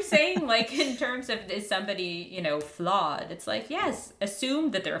that. I'm saying like in terms of, is somebody, you know, flawed? It's like, yes,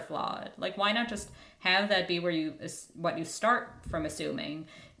 assume that they're flawed. Like, why not just have that be what you start from assuming?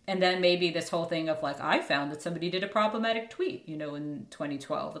 And then maybe this whole thing of like, I found that somebody did a problematic tweet, you know, in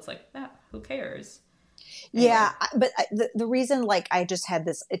 2012. It's like, who cares? Anyway. Yeah, but the reason, like, I just had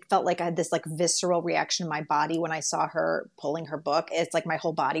this, it felt like I had this like visceral reaction in my body when I saw her pulling her book. It's like my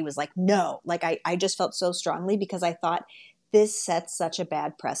whole body was like, no, like I just felt so strongly because I thought this sets such a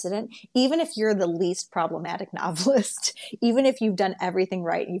bad precedent. Even if you're the least problematic novelist, even if you've done everything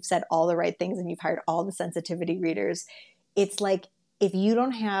right and you've said all the right things and you've hired all the sensitivity readers, it's like, if you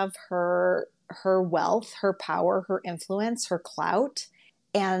don't have her wealth, her power, her influence, her clout,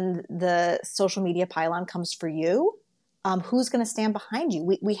 and the social media pylon comes for you, who's going to stand behind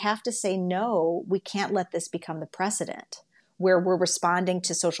you? We have to say, no, we can't let this become the precedent where we're responding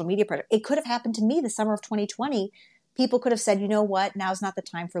to social media pressure. It could have happened to me the summer of 2020. People could have said, you know what, now's not the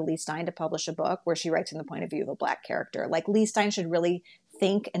time for Leigh Stein to publish a book where she writes from the point of view of a Black character. Like, Leigh Stein should really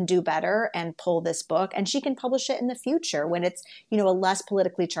think and do better and pull this book, and she can publish it in the future when it's, you know, a less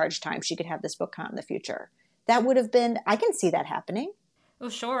politically charged time. She could have this book come out in the future. That would have been, I can see that happening. Well,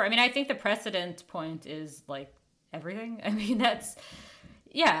 sure. I mean, I think the precedent point is like everything. I mean, that's,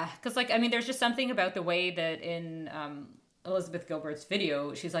 yeah. Because like, I mean, there's just something about the way that in Elizabeth Gilbert's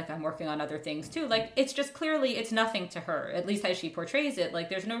video, she's like, I'm working on other things too. Like, it's just clearly, it's nothing to her, at least as she portrays it. Like,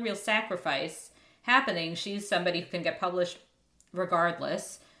 there's no real sacrifice happening. She's somebody who can get published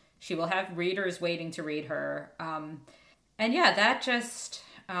regardless. She will have readers waiting to read her. And yeah, that just,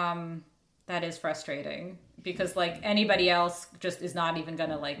 that is frustrating. Because like anybody else just is not even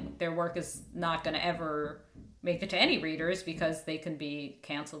gonna, like, their work is not gonna ever make it to any readers because they can be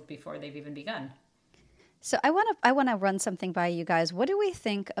canceled before they've even begun. So I want to run something by you guys. What do we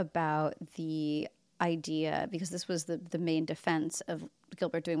think about the idea, because this was the main defense of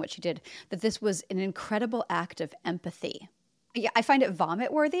Gilbert doing what she did, that this was an incredible act of empathy? Yeah, I find it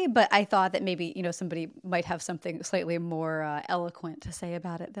vomit worthy, but I thought that maybe, you know, somebody might have something slightly more eloquent to say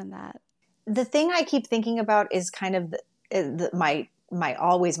about it than that. The thing I keep thinking about is kind of my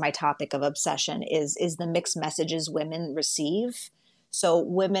always my topic of obsession is the mixed messages women receive. So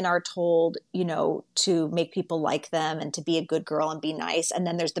women are told, you know, to make people like them and to be a good girl and be nice. And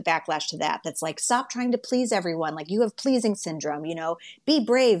then there's the backlash to that. That's like, stop trying to please everyone. Like, you have pleasing syndrome, you know, be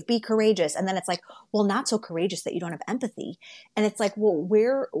brave, be courageous. And then it's like, well, not so courageous that you don't have empathy. And it's like, well,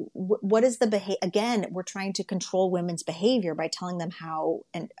 what is the behavior? Again, we're trying to control women's behavior by telling them how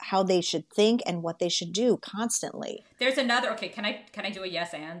they should think and what they should do constantly. There's another, okay, can I do a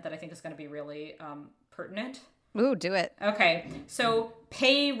yes and that I think is going to be really pertinent? Ooh, do it. Okay, so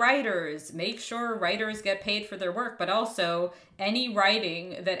pay writers. Make sure writers get paid for their work, but also any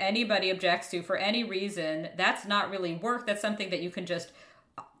writing that anybody objects to for any reason, that's not really work. That's something that you can just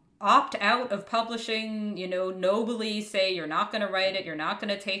opt out of publishing, you know, nobly say you're not going to write it, you're not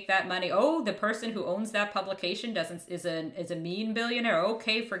going to take that money. Oh, the person who owns that publication is a mean billionaire.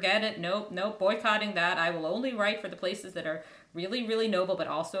 Okay, forget it. Nope, boycotting that. I will only write for the places that are really, really noble, but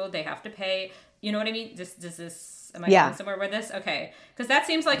also they have to pay. You know what I mean? Am I going somewhere with this? Okay. Because that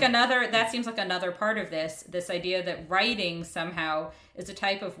seems like another part of this idea that writing somehow is a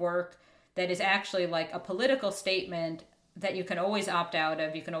type of work that is actually like a political statement that you can always opt out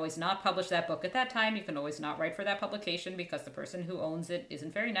of. You can always not publish that book at that time. You can always not write for that publication because the person who owns it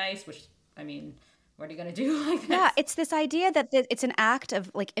isn't very nice, which, I mean, what are you going to do like that? Yeah, it's this idea that it's an act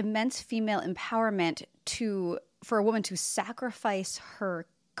of like immense female empowerment for a woman to sacrifice her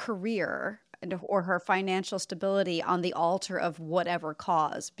career or her financial stability on the altar of whatever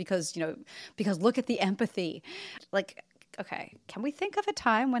cause, because look at the empathy. Like, okay, can we think of a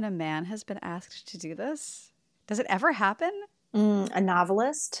time when a man has been asked to do this? Does it ever happen? A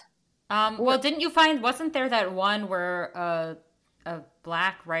novelist? Well, didn't you find, wasn't there that one where a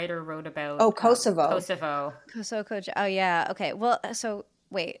black writer wrote about Kosovo. Kosovo. Oh, yeah. Okay. Well, so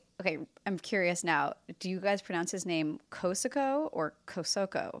wait. Okay, I'm curious now. Do you guys pronounce his name Kosoko or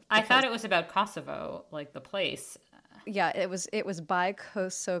Kosoko? I thought it was about Kosovo, like the place. Yeah, it was by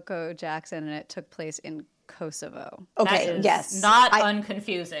Kosoko Jackson, and it took place in Kosovo. Okay, That is yes. not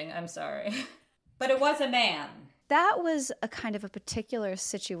unconfusing. I'm sorry. But it was a man. That was a kind of a particular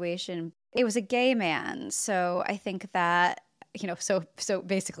situation. It was a gay man, so I think that, so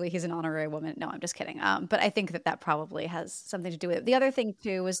basically he's an honorary woman. No, I'm just kidding. But I think that probably has something to do with it. The other thing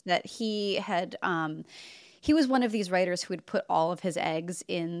too was that he was one of these writers who would put all of his eggs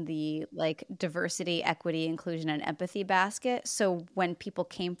in the like diversity, equity, inclusion, and empathy basket. So when people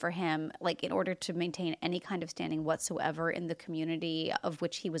came for him, like in order to maintain any kind of standing whatsoever in the community of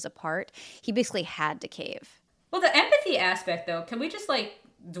which he was a part, he basically had to cave. Well, the empathy aspect, though, can we just like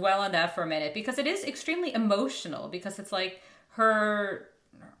dwell on that for a minute? Because it is extremely emotional, because it's like her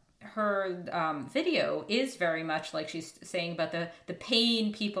video is very much like she's saying about the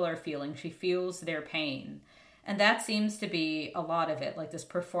pain people are feeling. She feels their pain. And that seems to be a lot of it, like this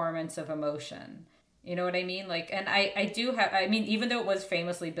performance of emotion. You know what I mean? Like, and I mean, even though it was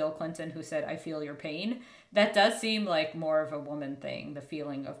famously Bill Clinton who said, "I feel your pain," that does seem like more of a woman thing, the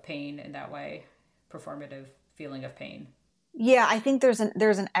feeling of pain in that way, performative feeling of pain. Yeah, I think there's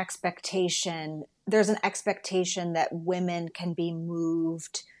an expectation. There's an expectation that women can be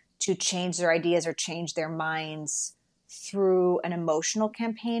moved to change their ideas or change their minds through an emotional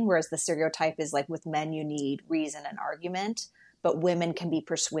campaign, whereas the stereotype is like with men you need reason and argument, but women can be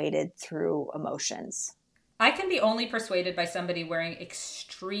persuaded through emotions. I can be only persuaded by somebody wearing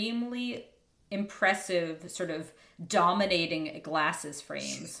extremely impressive, sort of dominating glasses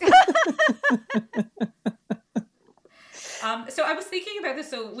frames. So I was thinking about this.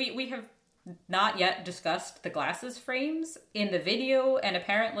 So we have not yet discussed the glasses frames in the video, and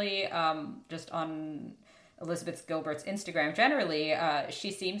apparently just on Elizabeth Gilbert's Instagram generally, she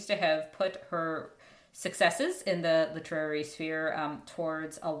seems to have put her successes in the literary sphere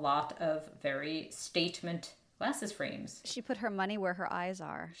towards a lot of very statement glasses frames. She put her money where her eyes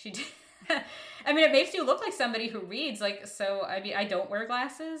are. She did. I mean, it makes you look like somebody who reads. Like, so, I mean, I don't wear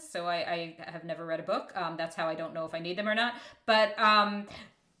glasses, so I have never read a book. That's how I don't know if I need them or not. But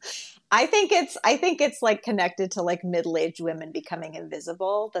I think it's like connected to like middle-aged women becoming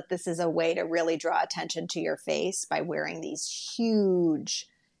invisible, that this is a way to really draw attention to your face by wearing these huge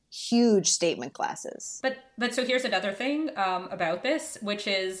statement glasses. But so here's another thing about this, which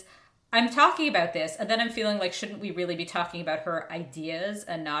is I'm talking about this, and then I'm feeling like, shouldn't we really be talking about her ideas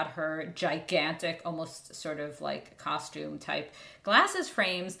and not her gigantic, almost sort of like costume type glasses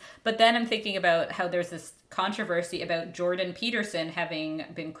frames? But then I'm thinking about how there's this controversy about Jordan Peterson having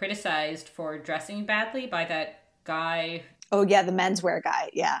been criticized for dressing badly by that guy. Oh yeah, the menswear guy.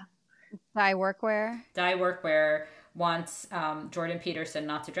 Yeah. Dye Workwear wants Jordan Peterson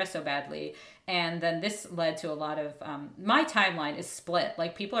not to dress so badly. And then this led to a lot of my timeline is split.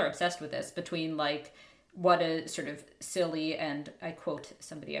 Like, people are obsessed with this between like what a sort of silly, and I quote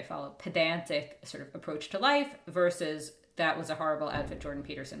somebody I follow, pedantic sort of approach to life versus that was a horrible outfit Jordan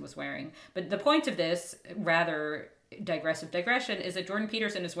Peterson was wearing. But the point of this rather digressive digression is that Jordan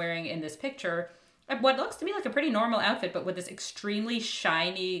Peterson is wearing in this picture what looks to me like a pretty normal outfit, but with this extremely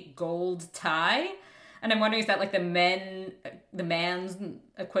shiny gold tie. And I'm wondering, is that like the man's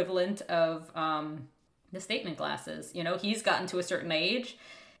equivalent of the statement glasses? You know, he's gotten to a certain age.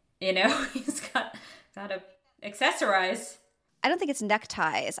 You know, he's got to accessorize. I don't think it's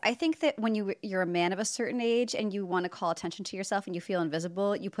neckties. I think that when you're a man of a certain age and you want to call attention to yourself and you feel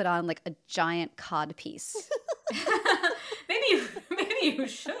invisible, you put on like a giant cod piece. maybe you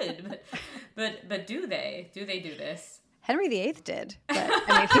should, but do they do this? Henry VIII did, but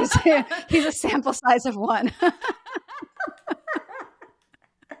I mean, he's a sample size of one.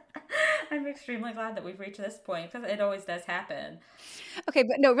 I'm extremely glad that we've reached this point, because it always does happen. Okay,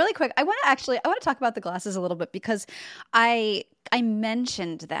 but no, really quick, I want to talk about the glasses a little bit, because I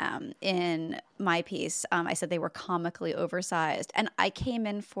mentioned them in my piece. I said they were comically oversized, and I came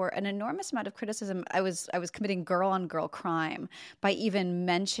in for an enormous amount of criticism. I was committing girl on girl crime by even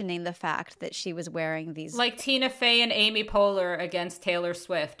mentioning the fact that she was wearing these, like Tina Fey and Amy Poehler against Taylor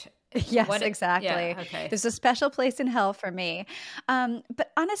Swift. Yes, exactly. Yeah, okay. There's a special place in hell for me.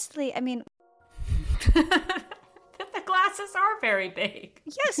 But honestly, I mean, the glasses are very big.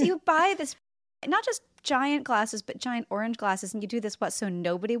 Yes, you buy this, not just giant glasses, but giant orange glasses, and you do this, so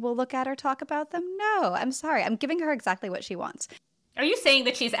nobody will look at or talk about them? No, I'm sorry. I'm giving her exactly what she wants. Are you saying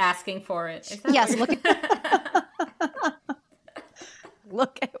that she's asking for it? Is that Yes, what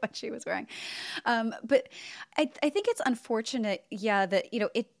look at what she was wearing. But I think it's unfortunate, yeah, that,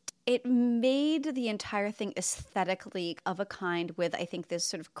 it made the entire thing aesthetically of a kind with, I think, this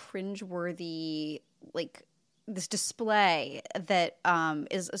sort of cringeworthy, like, this display that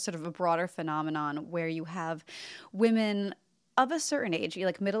is a sort of a broader phenomenon where you have women of a certain age,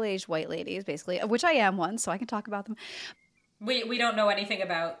 like middle-aged white ladies, basically, of which I am one, so I can talk about them. We don't know anything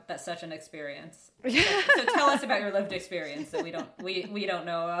about such an experience. So tell us about your lived experience that we don't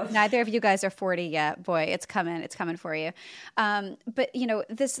know of. Neither of you guys are 40 yet. Boy, it's coming for you. But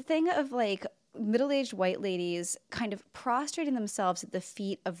this thing of like middle-aged white ladies kind of prostrating themselves at the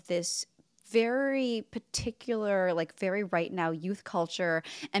feet of this very particular, like very right now youth culture,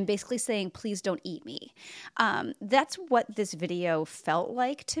 and basically saying, please don't eat me. That's what this video felt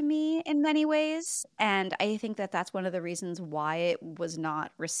like to me in many ways. And I think that that's one of the reasons why it was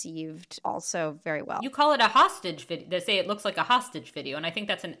not received also very well. You call it a hostage video. They say it looks like a hostage video. And I think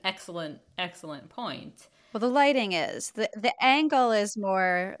that's an excellent point. Well, the lighting is. The angle is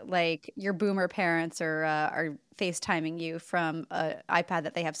more like your boomer parents are FaceTiming you from an iPad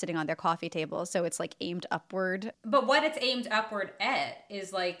that they have sitting on their coffee table. So it's like aimed upward. But what it's aimed upward at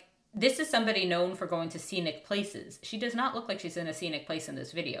is like, this is somebody known for going to scenic places. She does not look like she's in a scenic place in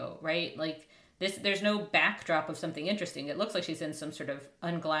this video, right? Like there's no backdrop of something interesting. It looks like she's in some sort of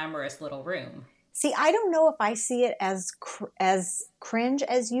unglamorous little room. See, I don't know if I see it as cringe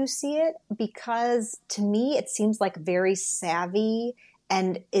as you see it, because to me it seems like very savvy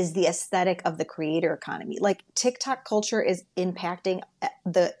and is the aesthetic of the creator economy. Like TikTok culture is impacting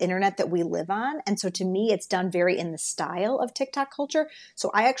the internet that we live on. And so to me, it's done very in the style of TikTok culture.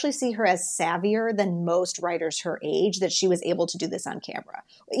 So I actually see her as savvier than most writers her age, that she was able to do this on camera.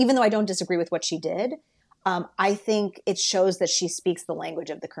 Even though I don't disagree with what she did, I think it shows that she speaks the language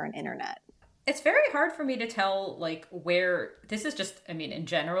of the current internet. It's very hard for me to tell, like, where this is just, I mean, in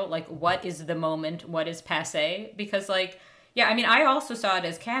general, like, what is the moment, what is passé? Because, like, yeah, I mean, I also saw it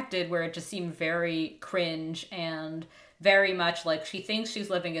as Kat did, where it just seemed very cringe and very much like she thinks she's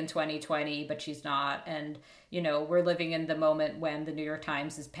living in 2020, but she's not. And, we're living in the moment when the New York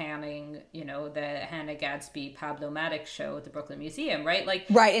Times is panning, the Hannah Gadsby, Pablo Maddox show at the Brooklyn Museum, right? Like,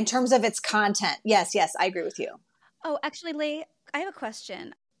 right, in terms of its content. Yes, I agree with you. Oh, actually, Lee, I have a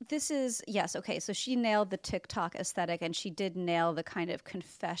question. Yes, okay, so she nailed the TikTok aesthetic, and she did nail the kind of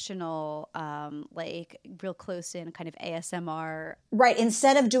confessional, like real close in kind of ASMR. Right,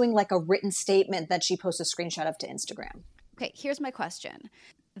 instead of doing like a written statement that she posts a screenshot of to Instagram. Okay, here's my question.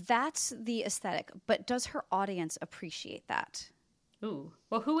 That's the aesthetic, but does her audience appreciate that? Ooh,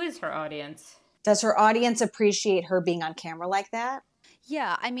 well, who is her audience? Does her audience appreciate her being on camera like that?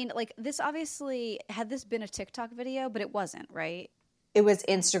 Yeah, I mean, like this obviously, had this been a TikTok video, but it wasn't, right? It was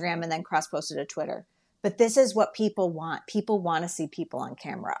Instagram and then cross-posted to Twitter. But this is what people want. People want to see people on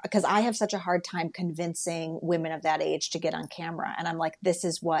camera, because I have such a hard time convincing women of that age to get on camera. And I'm like, this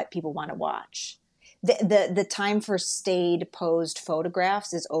is what people want to watch. The time for staid, posed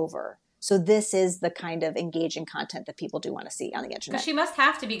photographs is over. So this is the kind of engaging content that people do want to see on the internet. Because she must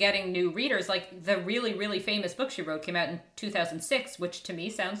have to be getting new readers. Like the really, really famous book she wrote came out in 2006, which to me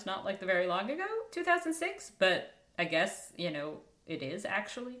sounds not like the very long ago, 2006. But I guess, it is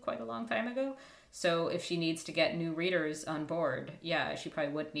actually quite a long time ago. So if she needs to get new readers on board, yeah, she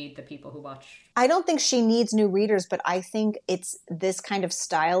probably would need the people who watch. I don't think she needs new readers, but I think it's this kind of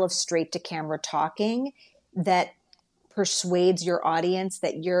style of straight to camera talking that persuades your audience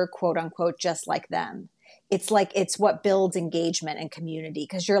that you're quote unquote just like them. It's what builds engagement and community,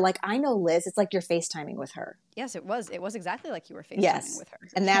 because you're like, I know Liz. It's like you're FaceTiming with her. Yes, it was. It was exactly like you were FaceTiming with her.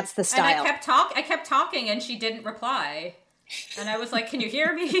 And that's the style. And I kept talking and she didn't reply. And I was like, can you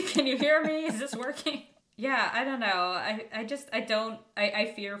hear me? Can you hear me? Is this working? Yeah, I don't know.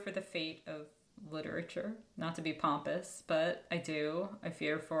 I fear for the fate of literature. Not to be pompous, but I do. I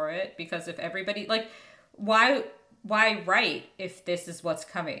fear for it, because if everybody, like, why write if this is what's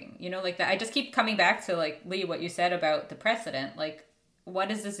coming? Like that. I just keep coming back to, like, Lee, what you said about the precedent. Like, what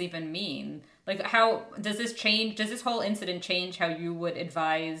does this even mean? Like, how does this change? Does this whole incident change how you would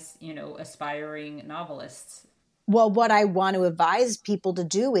advise, aspiring novelists? Well, what I want to advise people to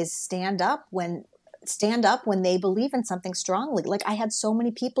do is stand up when they believe in something strongly. Like, I had so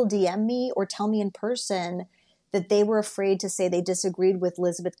many people DM me or tell me in person that they were afraid to say they disagreed with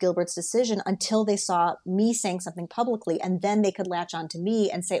Elizabeth Gilbert's decision until they saw me saying something publicly, and then they could latch on to me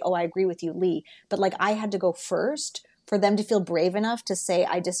and say, oh, I agree with you, Lee. But like, I had to go first for them to feel brave enough to say,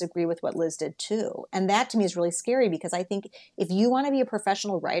 I disagree with what Liz did too. And that to me is really scary, because I think if you want to be a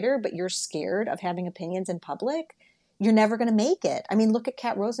professional writer, but you're scared of having opinions in public, you're never going to make it. I mean, look at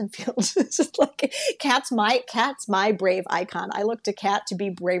Kat Rosenfield. It's just like Kat's my brave icon. I look to Kat to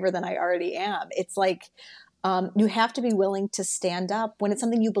be braver than I already am. It's like, you have to be willing to stand up when it's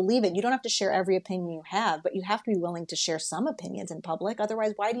something you believe in. You don't have to share every opinion you have, but you have to be willing to share some opinions in public.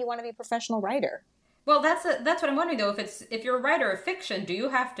 Otherwise, why do you want to be a professional writer? Well, that's what I'm wondering though. If you're a writer of fiction, do you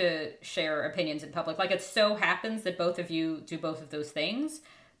have to share opinions in public? Like, it so happens that both of you do both of those things,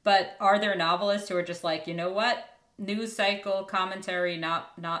 but are there novelists who are just like, you know what, news cycle commentary,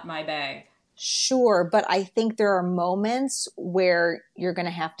 not my bag? Sure, but I think there are moments where you're going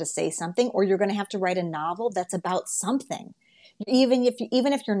to have to say something, or you're going to have to write a novel that's about something. Even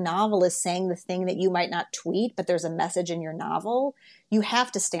if your novel is saying the thing that you might not tweet, but there's a message in your novel, you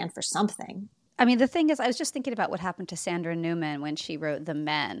have to stand for something. I mean, the thing is, I was just thinking about what happened to Sandra Newman when she wrote The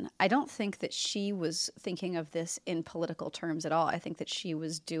Men. I don't think that she was thinking of this in political terms at all. I think that she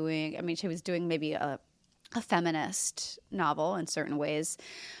was doing maybe a feminist novel in certain ways.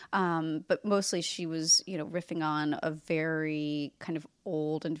 But mostly she was, riffing on a very kind of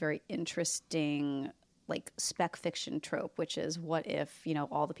old and very interesting like spec fiction trope, which is what if,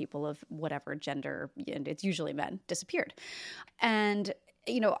 all the people of whatever gender, and it's usually men, disappeared. And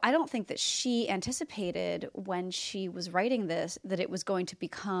I don't think that she anticipated when she was writing this that it was going to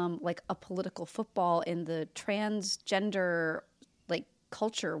become like a political football in the transgender like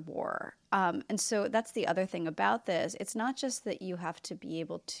culture war. And so that's the other thing about this. It's not just that you have to be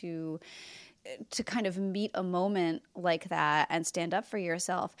able to kind of meet a moment like that and stand up for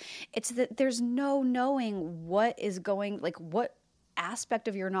yourself. It's that there's no knowing what aspect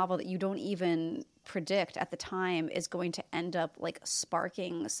of your novel that you don't even predict at the time is going to end up like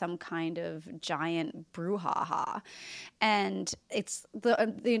sparking some kind of giant brouhaha. And it's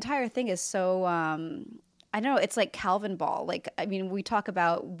the entire thing is so I don't know, it's like Calvin Ball. Like, I mean, we talk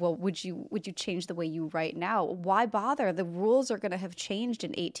about, well, would you change the way you write now? Why bother? The rules are going to have changed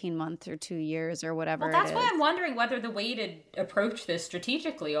in 18 months or 2 years or whatever. Well, that's why I'm wondering whether the way to approach this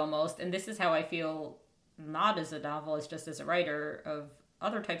strategically almost, and this is how I feel not as a novelist, just as a writer of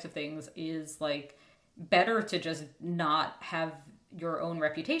other types of things, is like better to just not have your own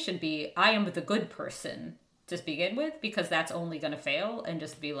reputation be, I am the good person to begin with, because that's only going to fail, and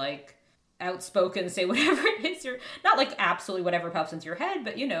just be like outspoken, say whatever it is you're not like absolutely whatever pops into your head,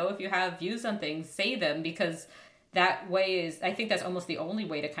 but if you have views on things, say them, because that way is, I think that's almost the only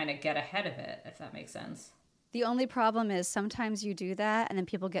way to kind of get ahead of it, if that makes sense. The only problem is sometimes you do that and then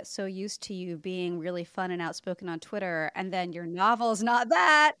people get so used to you being really fun and outspoken on Twitter, and then your novel's not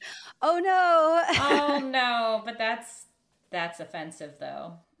that. Oh no. Oh no, but that's offensive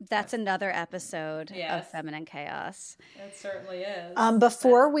though. That's another episode Yes. of Feminine Chaos. It certainly is.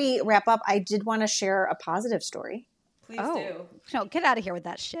 Before we wrap up, I did want to share a positive story. Please do. No, get out of here with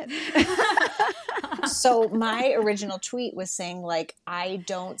that shit. So my original tweet was saying, like, I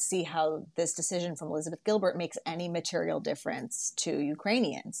don't see how this decision from Elizabeth Gilbert makes any material difference to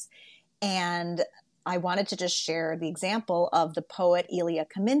Ukrainians. And I wanted to just share the example of the poet Ilya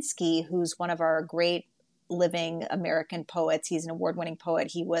Kaminsky, who's one of our great living American poets. He's an award-winning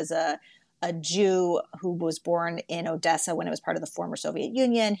poet. He was a Jew who was born in Odessa when it was part of the former Soviet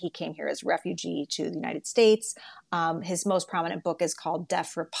Union. He came here as a refugee to the United States. His most prominent book is called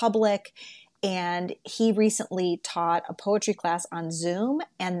Deaf Republic. And he recently taught a poetry class on Zoom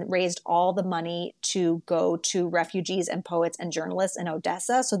and raised all the money to go to refugees and poets and journalists in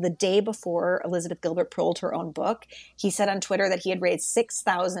Odessa. So the day before Elizabeth Gilbert pulled her own book, he said on Twitter that he had raised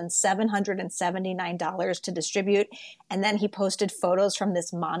 $6,779 to distribute. And then he posted photos from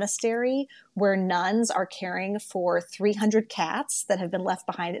this monastery where nuns are caring for 300 cats that have been left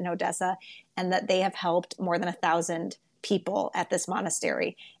behind in Odessa, and that they have helped more than 1,000 people at this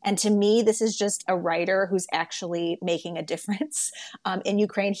monastery. And to me, this is just a writer who's actually making a difference in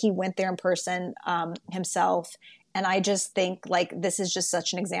Ukraine. He went there in person himself. And I just think like this is just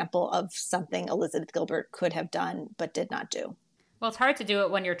such an example of something Elizabeth Gilbert could have done, but did not do. Well, it's hard to do it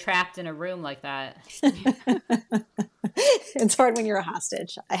when you're trapped in a room like that. It's hard when you're a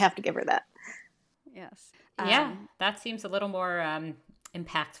hostage. I have to give her that. Yes. Yeah, that seems a little more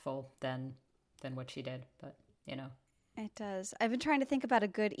impactful than what she did, but It does. I've been trying to think about a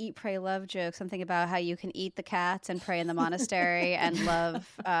good eat, pray, love joke. Something about how you can eat the cats and pray in the monastery and love.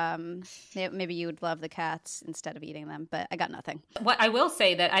 Maybe you would love the cats instead of eating them, but I got nothing. What I will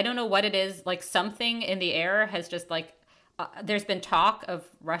say that I don't know what it is, like something in the air has just like, there's been talk of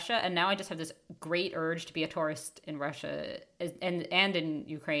Russia, and now I just have this great urge to be a tourist in Russia and in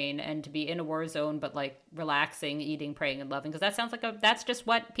Ukraine, and to be in a war zone, but like relaxing, eating, praying, and loving, because that sounds like that's just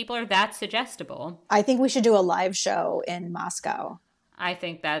what people are that suggestible. I think we should do a live show in Moscow. I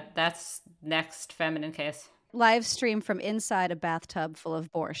think that's next Feminine Chaos. live stream from inside a bathtub full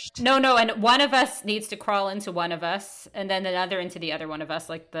of borscht. No, and one of us needs to crawl into one of us, and then another into the other one of us.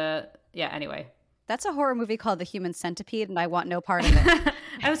 Anyway. That's a horror movie called The Human Centipede, and I want no part of it.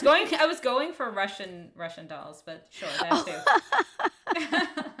 I was going for Russian dolls, but sure, that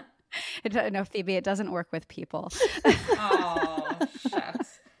too. No, Phoebe, it doesn't work with people. Oh,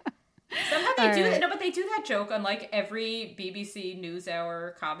 shucks. Somehow they do right. no, but they do that joke on like every BBC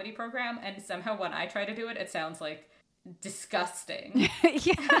NewsHour comedy program, and somehow when I try to do it, it sounds like disgusting.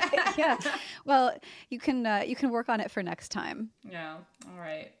 yeah. Well, you can work on it for next time. Yeah. All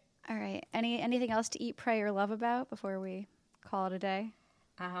right. All right. Anything else to eat, pray, or love about before we call it a day?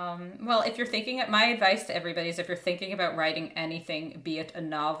 Well, my advice to everybody is if you're thinking about writing anything, be it a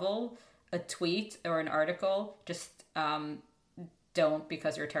novel, a tweet, or an article, just don't,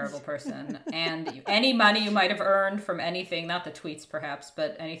 because you're a terrible person. And any money you might have earned from anything, not the tweets perhaps,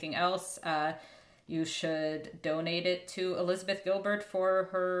 but anything else, you should donate it to Elizabeth Gilbert for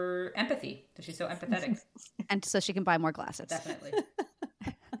her empathy, because she's so empathetic. And so she can buy more glasses. Definitely.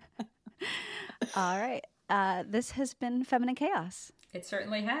 All right. This has been Feminine Chaos. It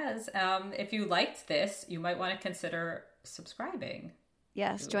certainly has. If you liked this, you might want to consider subscribing.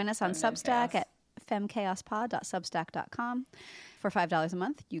 Yes, join us on Substack at femchaospod.substack.com. For $5 a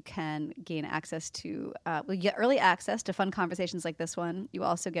month, you can gain access to, you get early access to fun conversations like this one. You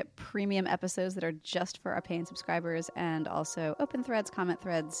also get premium episodes that are just for our paying subscribers, and also open threads, comment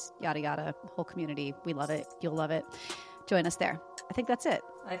threads, yada, yada, whole community. We love it. You'll love it. Join us there. I think that's it.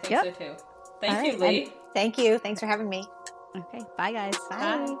 I think so too. Thank you, Lee. Thank you. Thanks for having me. Okay. Bye, guys.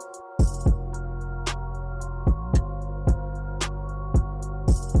 Bye. Bye.